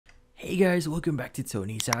Hey guys, welcome back to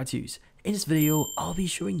Tony's How-Tos. In this video, I'll be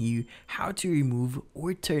showing you how to remove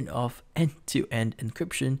or turn off end-to-end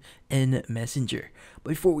encryption in Messenger. But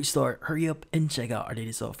before we start, hurry up and check out our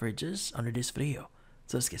latest software just under this video.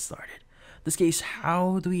 So let's get started. In this case,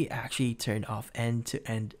 how do we actually turn off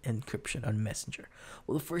end-to-end encryption on Messenger?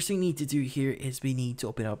 Well, the first thing we need to do here is we need to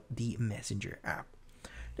open up the Messenger app.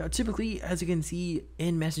 Now, typically, as you can see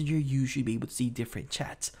in Messenger, you should be able to see different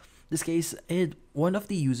chats. In this case, one of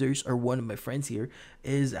the users or one of my friends here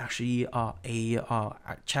is actually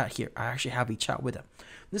a chat here. I actually have a chat with them. In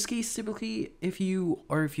this case, typically, if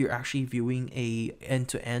you're actually viewing a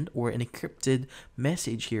end-to-end or an encrypted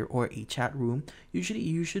message here or a chat room, usually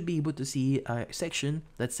you should be able to see a section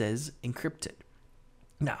that says encrypted.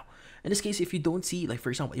 Now, in this case, if you don't see, like for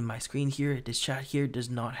example, in my screen here, this chat here does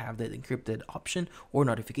not have that encrypted option or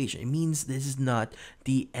notification. It means this is not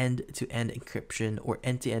the end-to-end encryption or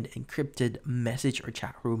end-to-end encrypted message or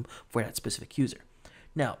chat room for that specific user.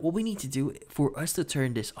 Now, what we need to do for us to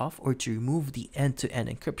turn this off or to remove the end-to-end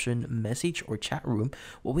encryption message or chat room,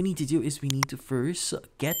 what we need to do is we need to first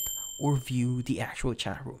get or view the actual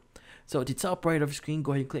chat room. So at the top right of the screen,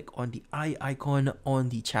 go ahead and click on the eye icon on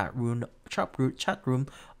the chat room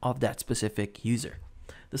of that specific user.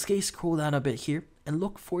 In this case, scroll down a bit here and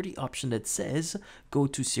look for the option that says go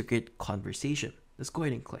to secret conversation. Let's go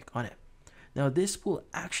ahead and click on it. Now this will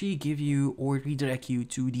actually give you or redirect you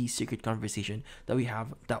to the secret conversation that we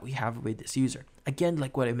have with this user. Again,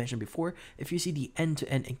 like what I mentioned before, if you see the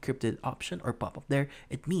end-to-end encrypted option or pop up there,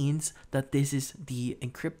 it means that this is the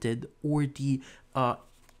encrypted or the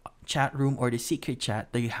chat room or the secret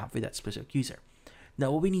chat that you have with that specific user.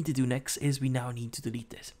 Now what we need to do next is we now need to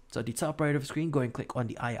delete this. So at the top right of the screen, go and click on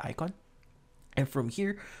the eye icon, and from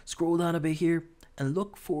here scroll down a bit here and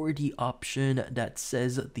look for the option that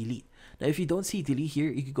says delete. Now if you don't see delete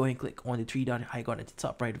here, you can go and click on the three dot icon at the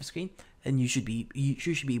top right of the screen and you should be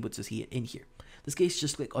able to see it in here. In this case,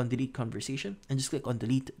 just click on delete conversation and just click on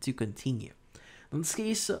delete to continue. In this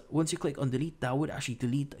case, once you click on delete, that would actually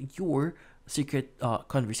delete your secret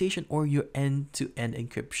conversation or your end-to-end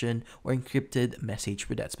encryption or encrypted message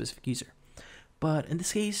for that specific user. But in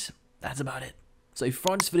this case, that's about it. So if you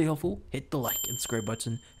found this video helpful, hit the like and subscribe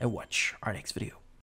button and watch our next video.